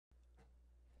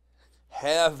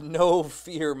Have no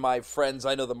fear, my friends.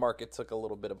 I know the market took a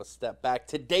little bit of a step back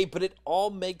today, but it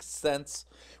all makes sense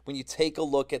when you take a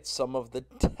look at some of the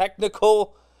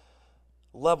technical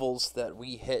levels that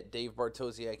we hit. Dave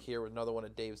Bartosiak here with another one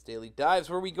of Dave's Daily Dives,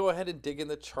 where we go ahead and dig in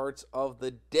the charts of the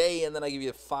day, and then I give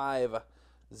you 5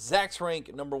 Zacks Rank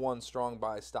 #1 strong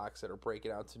buy stocks that are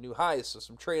breaking out to new highs. So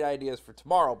some trade ideas for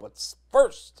tomorrow, but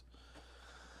first,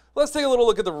 let's take a little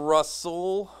look at the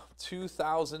Russell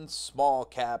 2000 small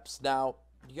caps. Now,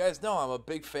 you guys know I'm a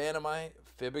big fan of my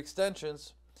fib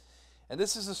extensions, and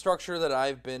this is a structure that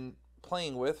I've been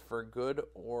playing with for good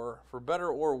or for better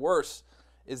or worse.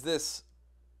 Is this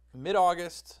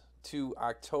mid-August to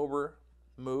October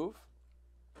move?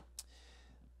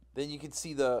 Then you can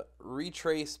see the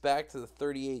retrace back to the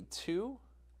 38.2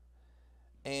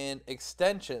 and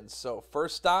extensions. So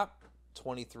first stop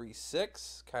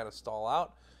 23.6, kind of stall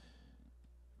out.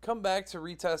 Come back to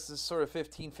retest this sort of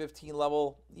 15.15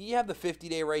 level. You have the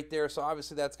 50-day right there, so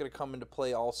obviously that's going to come into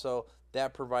play also.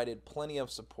 That provided plenty of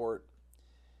support.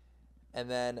 And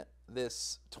then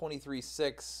this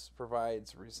 23.6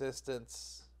 provides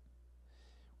resistance.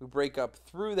 We break up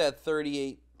through that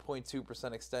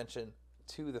 38.2% extension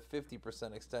to the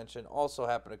 50% extension. Also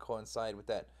happen to coincide with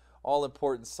that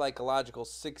all-important psychological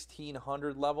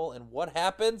 1600 level. And what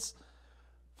happens?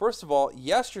 First of all,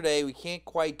 yesterday we can't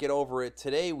quite get over it.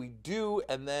 Today we do,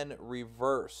 and then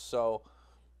reverse. So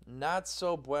not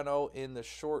so bueno in the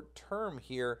short term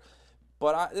here.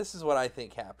 But this is what I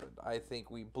think happened. I think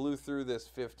we blew through this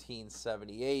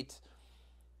 1578,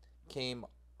 came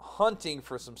hunting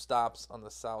for some stops on the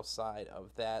south side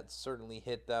of that, certainly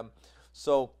hit them.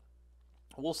 So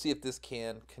we'll see if this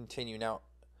can continue. Now,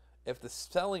 if the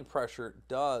selling pressure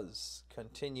does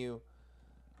continue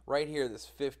right here, this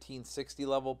 1560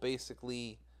 level,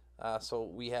 basically, so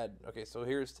we had, okay, so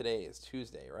here's today is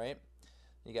Tuesday, right?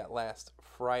 You got last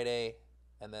Friday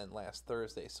and then last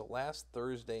Thursday. So last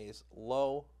Thursday's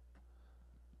low,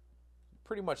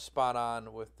 pretty much spot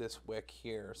on with this wick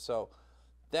here. So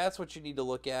that's what you need to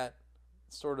look at,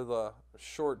 sort of the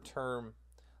short-term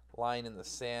line in the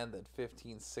sand, that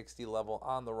 1560 level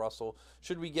on the Russell.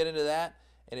 Should we get into that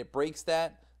and it breaks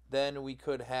that, then we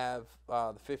could have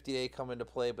the 50-day come into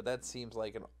play, but that seems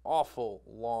like an awful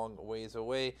long ways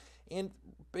away. And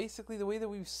basically the way that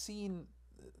we've seen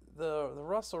the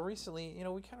Russell recently, you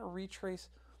know, we kind of retrace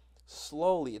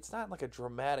slowly. It's not like a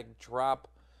dramatic drop.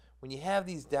 When you have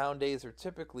these down days, they're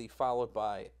typically followed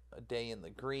by a day in the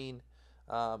green.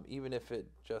 Even if it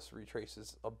just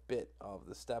retraces a bit of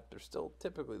the step, there's still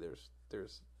typically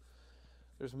there's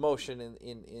motion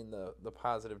in the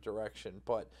positive direction.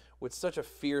 But with such a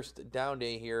fierce down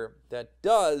day here, that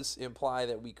does imply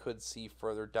that we could see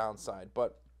further downside.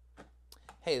 But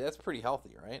hey, that's pretty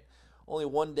healthy, right? Only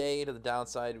one day to the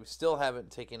downside. We still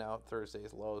haven't taken out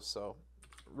Thursday's lows, so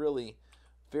really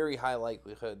very high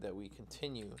likelihood that we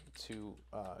continue to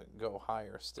go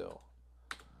higher still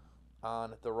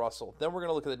on the Russell. Then we're going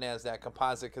to look at the NASDAQ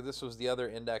Composite, because this was the other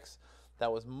index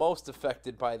that was most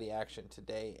affected by the action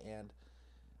today. And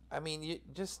I mean, you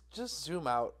just zoom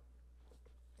out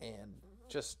and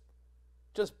just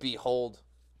behold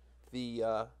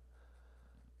the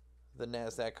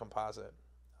NASDAQ Composite.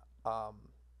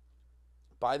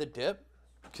 Buy the dip,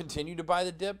 continue to buy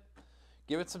the dip,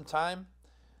 give it some time,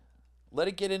 let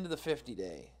it get into the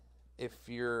 50-day. If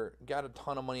you're got a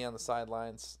ton of money on the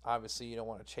sidelines, obviously you don't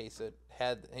want to chase it.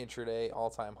 Had intraday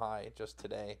all-time high just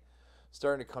today,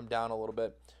 starting to come down a little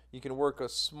bit. You can work a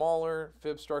smaller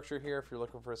fib structure here if you're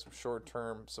looking for some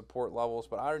short-term support levels,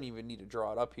 but I don't even need to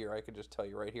draw it up here. I could just tell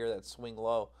you right here that swing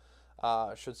low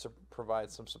should provide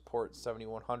some support.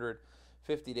 7,100.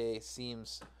 50-day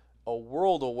seems a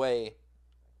world away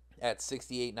at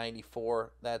 68.94.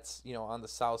 That's, you know, on the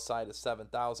south side of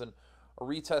 7,000. A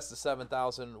retest of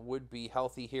 7,000 would be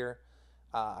healthy here.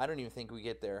 I don't even think we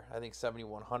get there. I think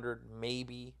 7,100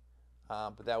 maybe,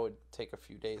 but that would take a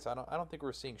few days. I don't think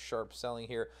we're seeing sharp selling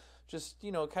here. Just,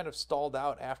 you know, kind of stalled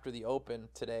out after the open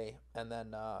today, and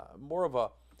then more of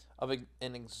an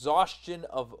exhaustion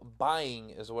of buying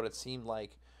is what it seemed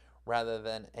like, rather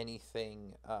than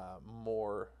anything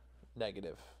more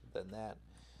negative than that.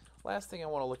 Last thing I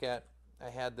want to look at, I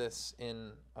had this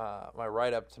in my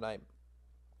write-up tonight.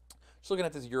 Just looking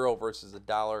at this euro versus the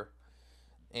dollar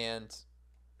and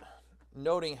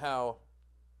noting how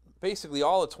basically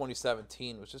all of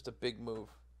 2017 was just a big move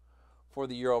for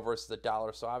the euro versus the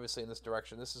dollar. So obviously in this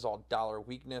direction, this is all dollar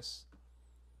weakness.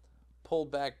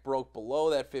 Pulled back, broke below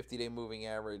that 50-day moving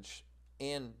average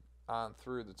and on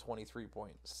through the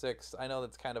 23.6. I know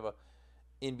that's kind of a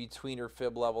in-betweener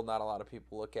fib level not a lot of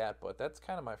people look at, but that's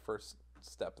kind of my first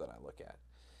step that I look at.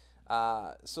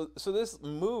 So this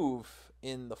move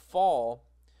in the fall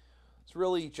is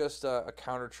really just a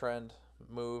counter trend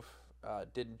move.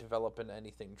 Didn't develop into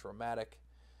anything dramatic.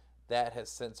 That has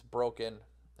since broken,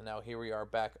 and now here we are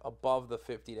back above the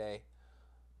 50-day.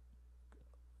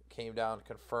 Came down,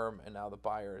 confirm, and now the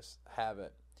buyers have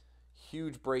it.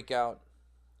 Huge breakout.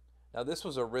 Now this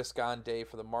was a risk-on day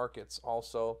for the markets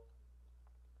also.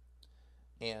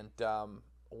 And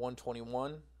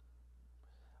 121,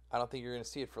 I don't think you're going to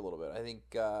see it for a little bit. I think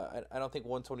I don't think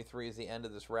 123 is the end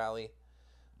of this rally.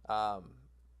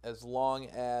 As long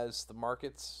as the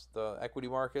markets, the equity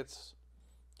markets,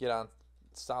 get on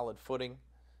solid footing,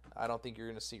 I don't think you're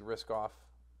going to see risk off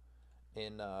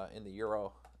in the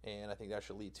euro, and I think that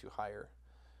should lead to higher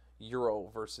euro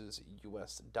versus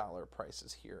US dollar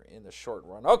prices here in the short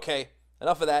run. Okay,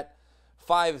 enough of that.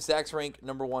 5 Zacks Rank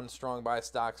 #1 strong buy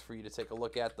stocks for you to take a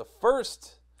look at. The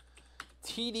first,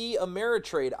 TD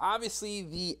Ameritrade. Obviously,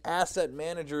 the asset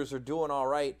managers are doing all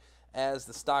right as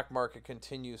the stock market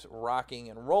continues rocking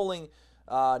and rolling.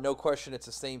 No question it's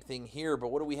the same thing here, but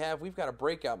what do we have? We've got a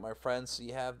breakout, my friends. So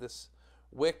you have this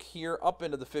wick here up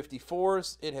into the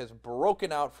 54s. It has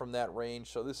broken out from that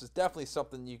range, so this is definitely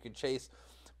something you can chase.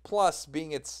 Plus,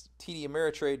 being it's TD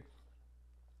Ameritrade,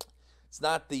 it's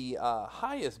not the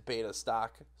highest beta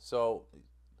stock, so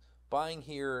buying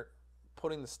here,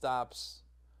 putting the stops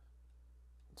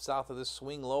south of this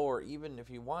swing lower, even if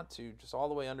you want to, just all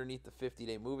the way underneath the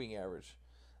 50-day moving average.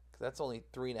 That's only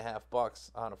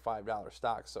 $3.50 on a $5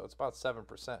 stock, so it's about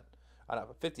 7% on a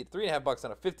 $3.50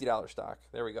 on a $50 stock.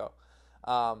 There we go.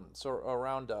 So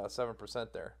around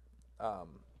 7% there.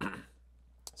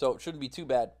 So it shouldn't be too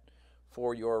bad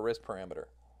for your risk parameter.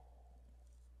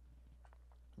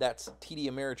 That's TD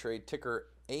Ameritrade, ticker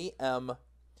AMTD.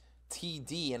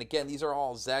 And again, these are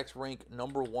all Zacks Rank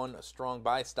 #1 strong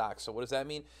buy stocks. So what does that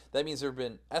mean? That means there have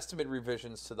been estimate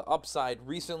revisions to the upside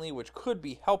recently, which could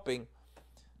be helping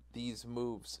these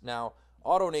moves. Now,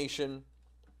 AutoNation,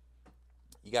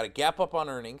 you got a gap up on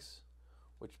earnings,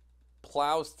 which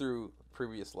plows through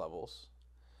previous levels,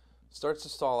 starts to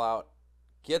stall out,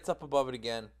 gets up above it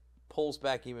again, pulls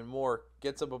back even more,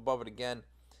 gets up above it again.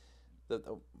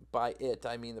 By it,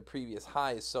 I mean the previous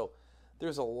highs. So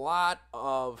there's a lot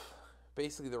of,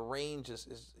 basically the range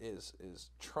is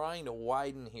trying to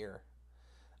widen here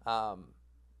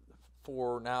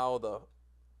for now the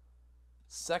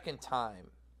second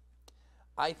time.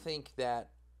 I think that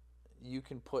you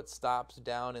can put stops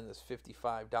down in this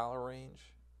 $55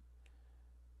 range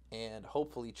and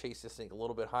hopefully chase this thing a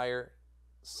little bit higher.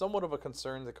 Somewhat of a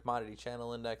concern, the commodity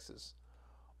channel index is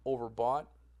overbought,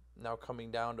 now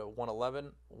coming down to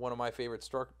 111. One of my favorite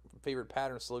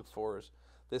patterns to look for is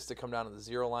this to come down to the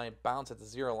zero line, bounce at the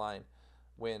zero line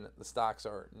when the stocks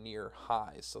are near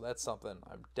highs. So that's something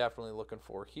I'm definitely looking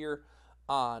for here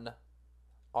on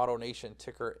AutoNation,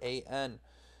 ticker AN.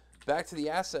 Back to the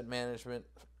asset management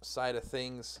side of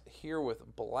things here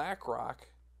with BlackRock,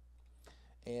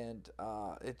 and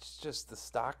it's just the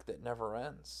stock that never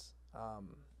ends.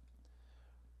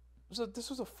 So this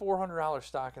was a $400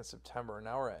 stock in September, and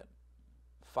now we're at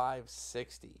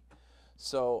 $560.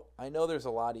 So I know there's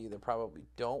a lot of you that probably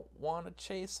don't want to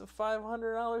chase a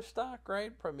 $500 stock,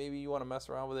 right? Maybe you want to mess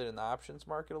around with it in the options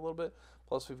market a little bit.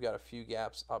 Plus, we've got a few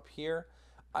gaps up here.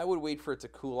 I would wait for it to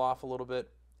cool off a little bit.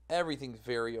 Everything's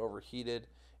very overheated,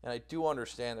 and I do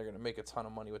understand they're going to make a ton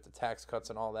of money with the tax cuts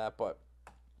and all that, but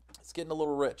it's getting a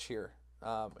little rich here.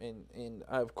 And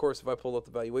of course, if I pull up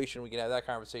the valuation, we can have that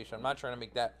conversation. I'm not trying to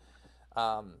make that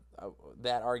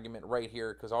that argument right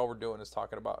here, because all we're doing is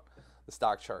talking about the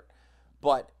stock chart.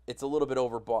 But it's a little bit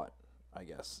overbought, I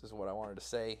guess, is what I wanted to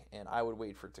say, and I would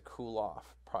wait for it to cool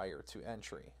off prior to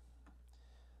entry.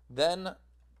 Then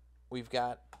we're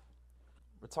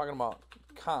talking about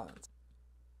cons.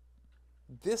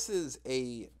 This is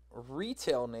a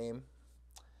retail name,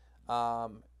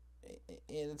 and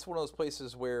it's one of those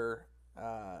places where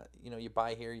you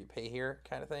buy here, you pay here,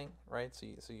 kind of thing, right? So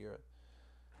you're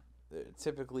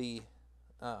typically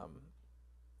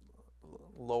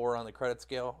lower on the credit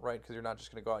scale, right? Because you're not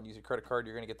just going to go out and use your credit card.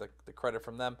 You're going to get the credit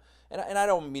from them. And I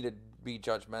don't mean to be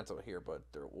judgmental here, but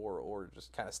or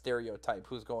just kind of stereotype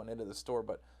who's going into the store.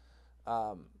 But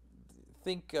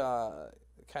think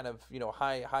kind of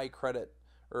high credit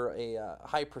or a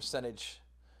high percentage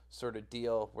sort of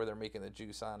deal where they're making the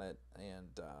juice on it.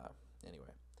 And anyway,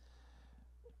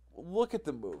 look at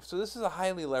the move. So this is a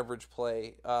highly leveraged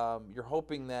play. You're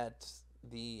hoping that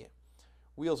the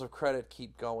wheels of credit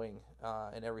keep going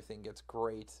and everything gets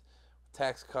great.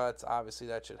 Tax cuts, obviously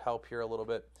that should help here a little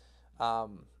bit.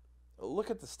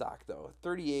 Look at the stock though,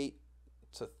 38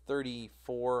 to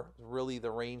 34 is really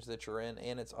the range that you're in,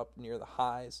 and it's up near the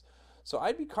highs. So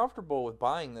I'd be comfortable with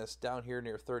buying this down here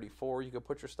near 34. You could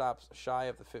put your stops shy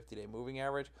of the 50-day moving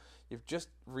average. You've just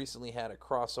recently had a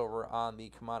crossover on the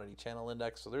commodity channel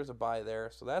index, so there's a buy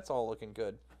there. So that's all looking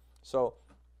good. So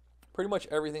pretty much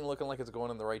everything looking like it's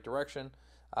going in the right direction.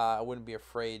 I wouldn't be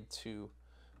afraid to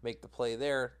make the play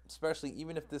there, especially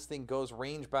even if this thing goes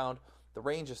range bound. The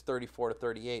range is 34 to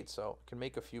 38, so can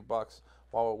make a few bucks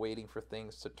while we're waiting for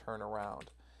things to turn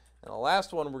around. And the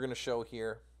last one we're going to show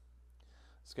here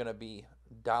is going to be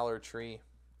Dollar Tree.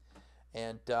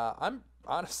 And I'm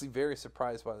honestly very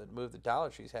surprised by the move the Dollar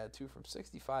Tree's had too, from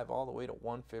 65 all the way to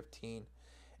 115.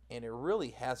 And it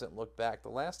really hasn't looked back. The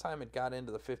last time it got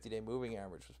into the 50-day moving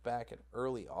average was back in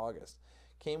early August.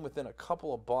 Came within a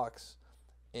couple of bucks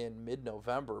in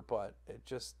mid-November, but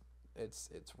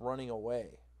it's running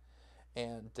away.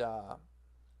 And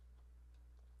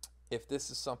if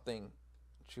this is something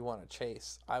that you want to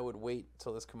chase, I would wait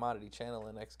till this commodity channel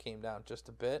index came down just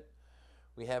a bit.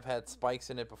 We have had spikes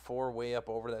in it before, way up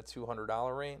over that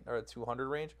 $200 range or 200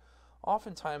 range.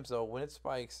 Oftentimes, though, when it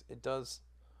spikes, it does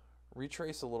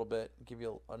retrace a little bit, give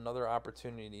you another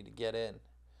opportunity to get in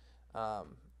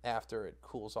after it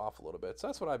cools off a little bit. So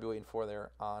that's what I'd be waiting for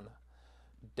there on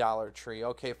Dollar Tree.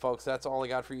 Okay, folks, that's all I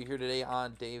got for you here today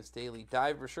on Dave's Daily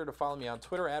Dive. Be sure to follow me on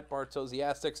Twitter at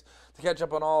Bartosiastics to catch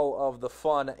up on all of the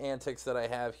fun antics that I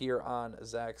have here on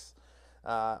Zacks.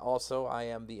 Also, I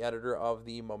am the editor of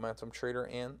the Momentum Trader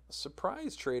and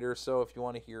Surprise Trader, so if you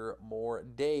want to hear more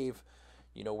Dave,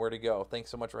 you know where to go. Thanks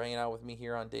so much for hanging out with me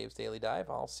here on Dave's Daily Dive.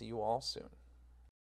 I'll see you all soon.